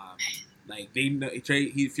 Like, they know,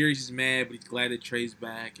 Furious is mad, but he's glad that Trey's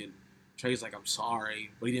back, and Trey's like, I'm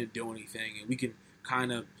sorry, but he didn't do anything, and we can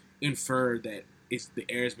kind of infer that the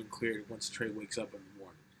air's been cleared once Trey wakes up in the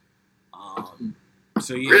morning.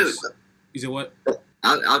 So yes, really? You said what?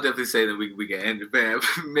 I'll definitely say that we can end it,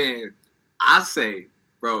 man. I say,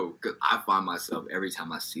 bro, because I find myself every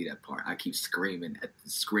time I see that part, I keep screaming at the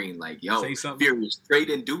screen like, "Yo, Furious, Trey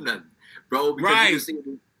didn't do nothing, bro." Because right.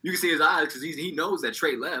 you can see his eyes because he knows that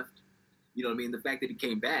Trey left. You know what I mean? The fact that he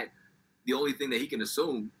came back, the only thing that he can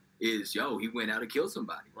assume is, yo, he went out and killed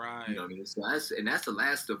somebody. Right. You know what I mean? So that's the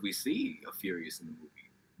last stuff we see of Furious in the movie.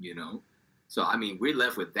 You know. So, I mean, we're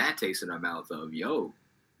left with that taste in our mouth of, yo,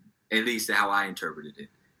 at least how I interpreted it,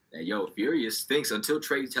 that, yo, Furious thinks, until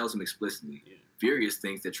Trey tells him explicitly, Furious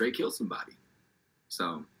thinks that Trey killed somebody.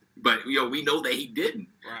 So, but, yo, we know that he didn't,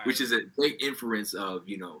 which is a great inference of,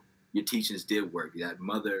 you know, your teachings did work. That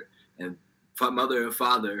mother and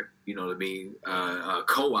father, you know what I mean,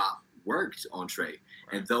 co-op worked on Trey. Right.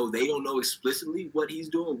 And though they don't know explicitly what he's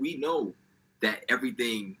doing, we know that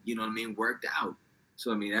everything, you know what I mean, worked out.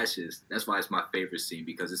 So, I mean, that's why it's my favorite scene,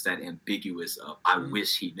 because it's that ambiguous of, I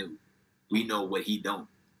wish he knew. We know what he don't,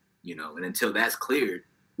 you know, and until that's cleared,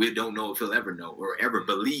 we don't know if he'll ever know or ever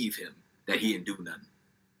believe him that he didn't do nothing.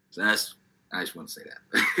 So I just want to say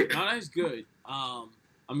that. No, that's good. I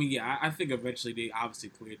mean, yeah, I think eventually they obviously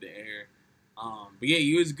cleared the air. But yeah,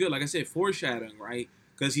 he was good. Like I said, foreshadowing, right?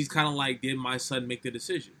 Because he's kind of like, did my son make the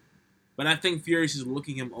decision? But I think Furious is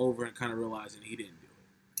looking him over and kind of realizing he didn't do it.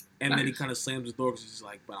 And then he kind of slams the door because he's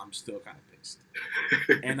like, but I'm still kind of pissed.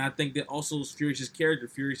 And I think that also Furious's character,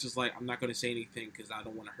 Furious is like, I'm not going to say anything because I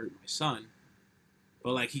don't want to hurt my son.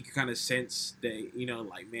 But like, he could kind of sense that, you know,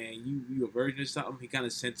 like, man, you a virgin or something. He kind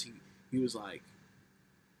of sensed he was like,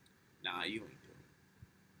 nah, you ain't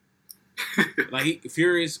doing it. Like,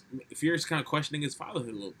 Furious kind of questioning his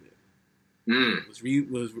fatherhood a little bit. Was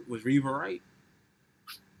Reva right?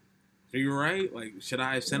 You're right. Like, should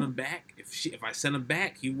I have sent him back? If I sent him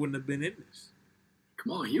back, he wouldn't have been in this.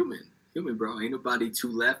 Come on, human, bro. Ain't nobody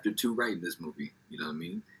too left or too right in this movie. You know what I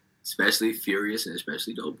mean? Especially Furious and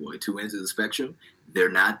especially Doughboy. Two ends of the spectrum.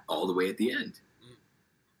 They're not all the way at the end.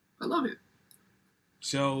 I love it.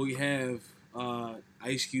 So we have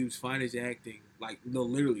Ice Cube's finest acting. Like, no,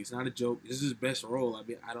 literally, it's not a joke. This is his best role. I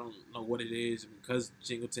mean, I don't know what it is because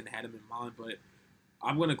Singleton had him in mind, but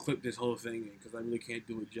I'm going to clip this whole thing in because I really can't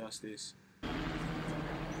do it justice.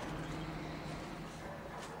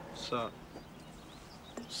 What's up?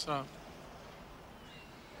 What's up?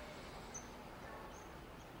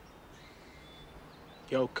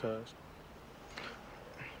 Yo, cuz.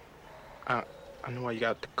 I know why you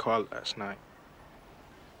got the call last night.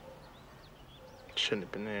 Shouldn't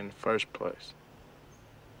have been there in the first place.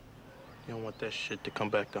 You don't want that shit to come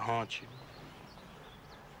back to haunt you.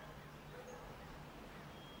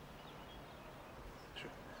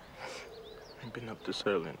 Ain't been up this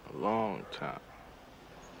early in a long time.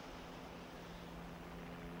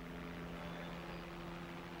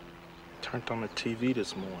 Turned on the TV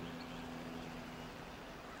this morning.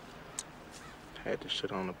 Had this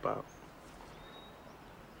shit on about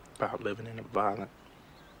living in a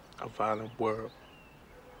violent world.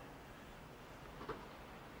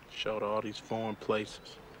 Showed all these foreign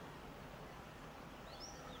places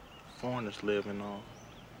foreigners living on.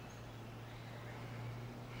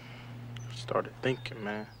 Started thinking,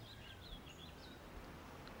 man.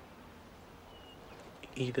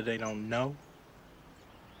 Either they don't know,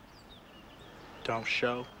 don't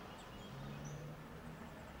show,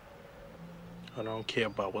 or don't care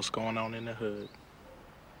about what's going on in the hood.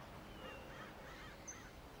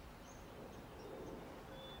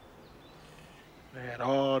 They had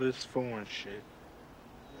all this foreign shit.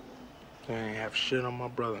 They ain't have shit on my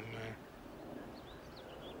brother, man.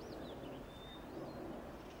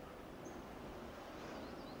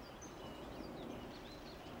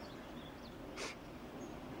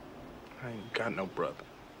 I ain't got no brother.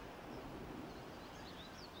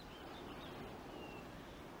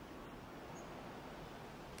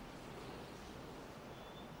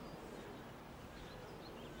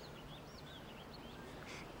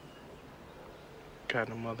 Got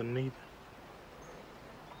no mother neither.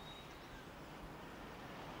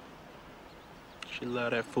 She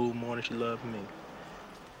loved that food more than she loved me.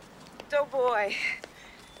 Doughboy,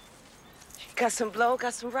 Got some blow,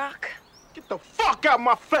 got some rock? Get the fuck out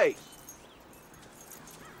my face!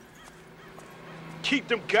 Keep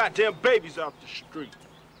them goddamn babies off the street.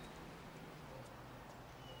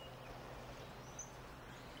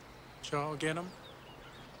 Y'all get him?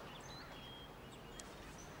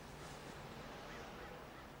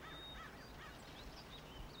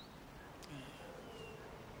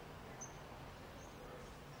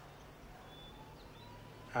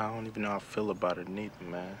 I don't even know how I feel about it neither,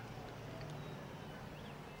 man.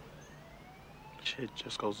 Shit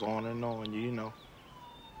just goes on and on, you know.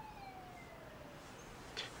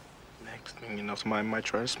 Next thing you know, somebody might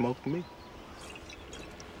try to smoke me.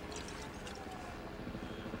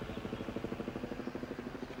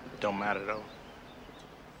 Don't matter, though.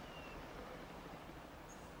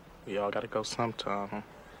 We all gotta go sometime, huh?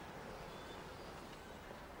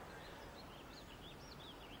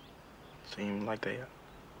 Seem like they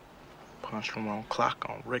punched the wrong clock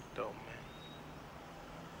on Rick, though, man.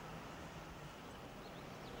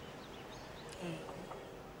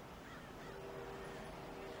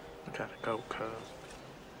 I gotta go, cuz.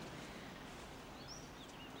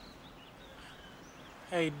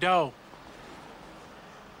 Hey, Doe.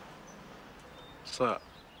 What's up?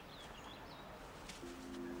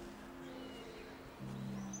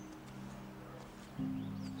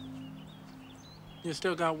 You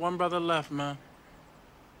still got one brother left, man.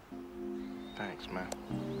 Thanks, man.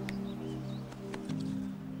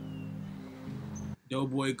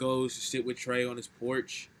 Doughboy goes to sit with Trey on his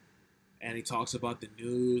porch, and he talks about the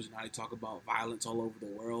news and how they talk about violence all over the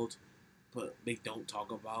world, but they don't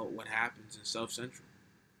talk about what happens in South Central.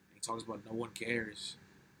 He talks about no one cares,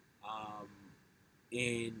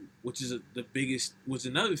 and which is the biggest, was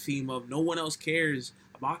another theme of no one else cares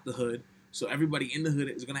about the hood, so everybody in the hood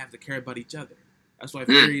is gonna have to care about each other. That's why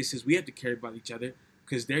Furious says we have to care about each other,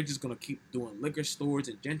 because they're just gonna keep doing liquor stores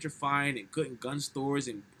and gentrifying and cutting gun stores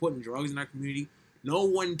and putting drugs in our community. No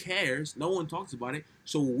one cares. No one talks about it.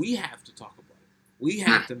 So we have to talk about it. We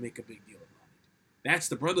have to make a big deal about it. That's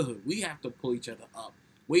the brotherhood. We have to pull each other up.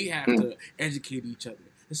 We have to educate each other.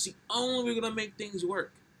 It's the only way we're going to make things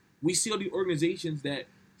work. We see all the organizations that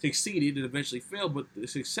succeeded and eventually failed, but the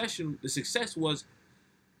success was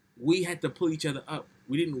we had to pull each other up.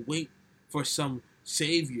 We didn't wait for some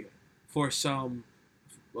savior, for some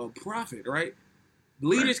prophet, right? The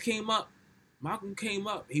leaders came up. Malcolm came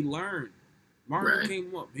up. He learned. Martin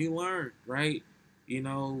came up. He learned, right? You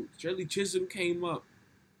know, Shirley Chisholm came up.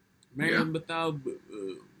 Marion McLeod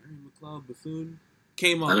Bethune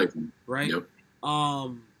came up, right? Yep.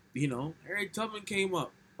 You know, Harriet Tubman came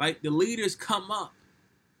up. Like, the leaders come up.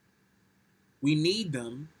 We need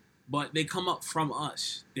them, but they come up from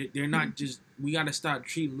us. They're not just, we got to start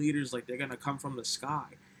treating leaders like they're going to come from the sky.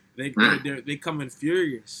 They come in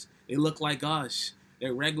furious. They look like us.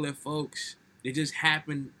 They're regular folks. They just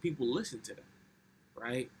happen, people listen to them,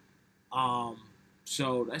 right?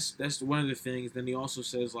 So that's one of the things. Then he also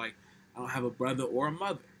says, like, I don't have a brother or a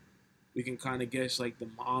mother. We can kind of guess, like, the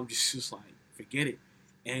mom just like, forget it.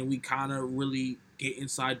 And we kind of really get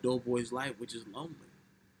inside Doughboy's life, which is lonely.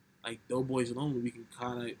 Like, Doughboy's lonely. We can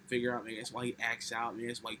kind of figure out, maybe that's why he acts out. Maybe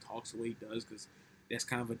that's why he talks the way he does, because that's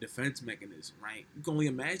kind of a defense mechanism, right? You can only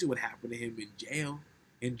imagine what happened to him in jail,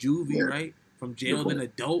 in juvie, right? From jail, then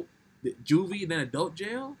adult, juvie, then adult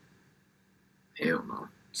jail. Hell no.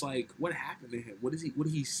 It's like, what happened to him? What did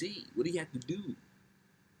he see? What did he have to do?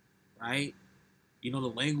 Right? You know, the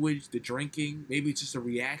language, the drinking, maybe it's just a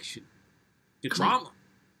reaction to trauma.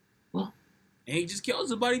 Well, and he just killed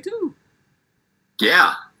somebody too.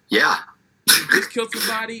 Yeah. He just killed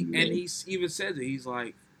somebody, and he even says it. He's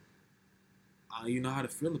like, you know how to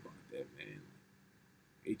feel about that, man.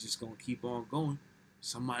 They just gonna keep on going.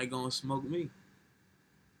 Somebody gonna smoke me.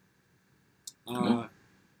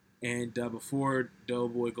 And before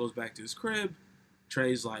Doughboy goes back to his crib,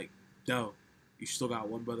 Trey's like, Doe, you still got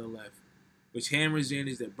one brother left. Which hammers in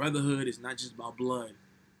is that brotherhood is not just about blood.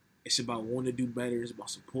 It's about wanting to do better. It's about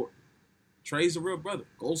support. Trey's a real brother.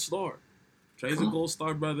 Gold star. Trey's a gold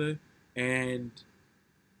star brother. And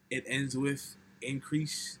it ends with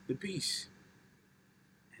increase the peace.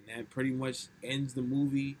 And that pretty much ends the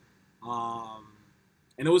movie.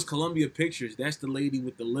 And it was Columbia Pictures. That's the lady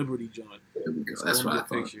with the Liberty John. There we go. That's what I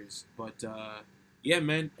thought. Pictures. But yeah,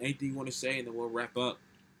 man. Anything you want to say, and then we'll wrap up.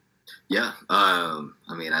 Yeah. I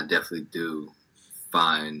mean, I definitely do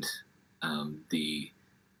find the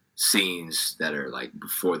scenes that are like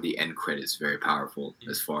before the end credits very powerful,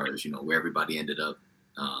 as far as, you know, where everybody ended up.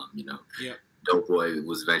 You know, Doughboy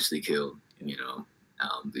was eventually killed. You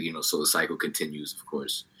know, so the cycle continues. Of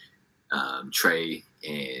course, Trey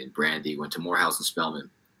and Brandy went to Morehouse and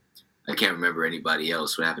Spelman. I can't remember anybody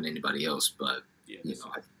else, what happened to anybody else, but, you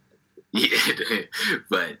know,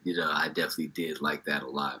 but, you know, I definitely did like that a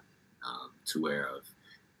lot, to where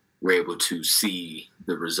we're able to see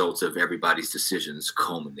the results of everybody's decisions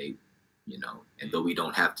culminate, you know, and though we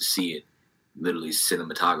don't have to see it literally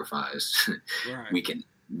cinematographed, right.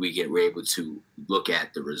 we're able to look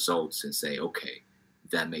at the results and say, okay,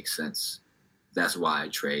 that makes sense. That's why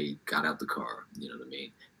Trey got out the car. You know what I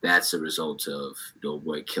mean? That's a result of the old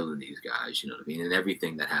boy killing these guys. You know what I mean? And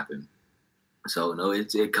everything that happened. So no,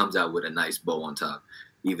 it comes out with a nice bow on top.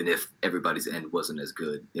 Even if everybody's end wasn't as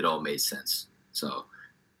good, it all made sense. So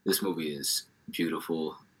this movie is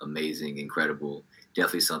beautiful, amazing, incredible.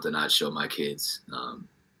 Definitely something I'd show my kids.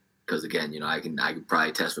 Because again, you know, I can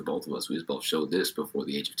probably test for both of us. We just both showed this before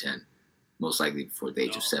the age of 10, most likely before the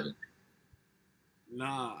age of 7.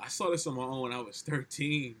 Nah, I saw this on my own when I was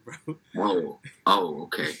 13, bro. Whoa. Oh,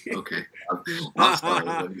 okay. I'm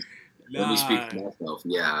sorry. Let me speak for myself.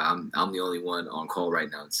 Yeah, I'm the only one on call right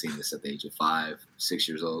now that's seen this at the age of 5, 6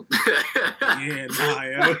 years old. Yeah,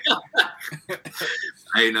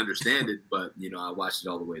 I didn't understand it, but you know, I watched it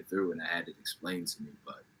all the way through and I had it explained to me.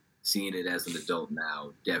 But seeing it as an adult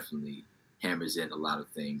now definitely hammers in a lot of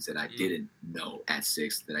things that I didn't know at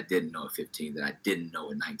 6, that I didn't know at 15, that I didn't know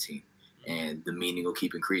at 19. And the meaning will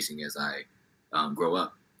keep increasing as I grow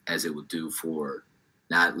up, as it will do for,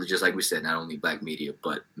 not just like we said, not only black media,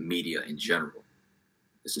 but media in general.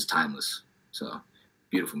 This is timeless. So,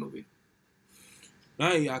 beautiful movie.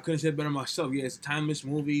 Hey, I couldn't say it better myself. Yeah, it's a timeless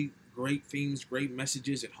movie. Great themes, great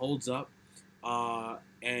messages. It holds up.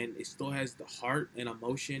 And it still has the heart and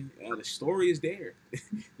emotion. The story is there.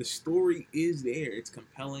 The story is there. It's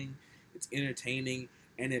compelling. It's entertaining.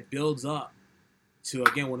 And it builds up to,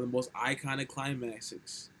 again, one of the most iconic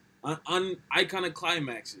climaxes. Iconic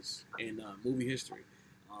climaxes in movie history.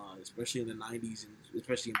 Especially in the 90s and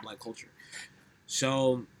especially in black culture.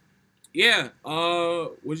 So, yeah.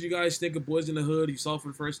 What did you guys think of Boyz N Da Hood? You saw it for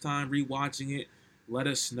the first time, rewatching it. Let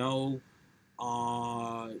us know.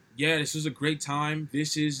 Yeah, this was a great time.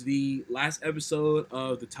 This is the last episode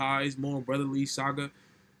of the Ties More Brotherly saga.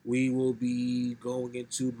 We will be going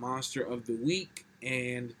into Monster of the Week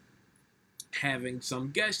and having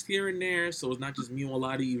some guests here and there. So it's not just me and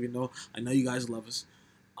Waladi, even though I know you guys love us.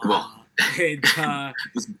 And,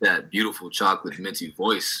 this is that beautiful chocolate minty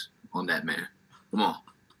voice on that man. Come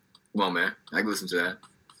on, man. I can listen to that.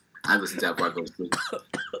 I listen to that before I go to sleep.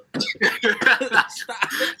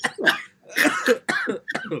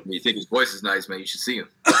 When you think his voice is nice, man, you should see him.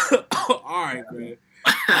 All right, man.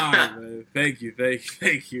 Thank you.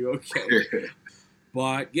 Okay.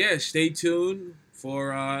 But yeah, stay tuned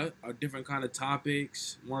for our different kind of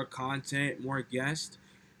topics, more content, more guests.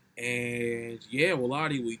 And yeah,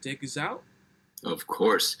 Waladi, will you take us out? Of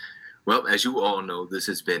course. Well, as you all know, this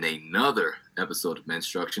has been another episode of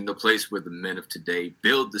Menstruction, the place where the men of today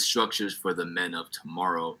build the structures for the men of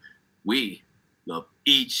tomorrow. We love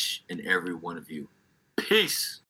each and every one of you. Peace.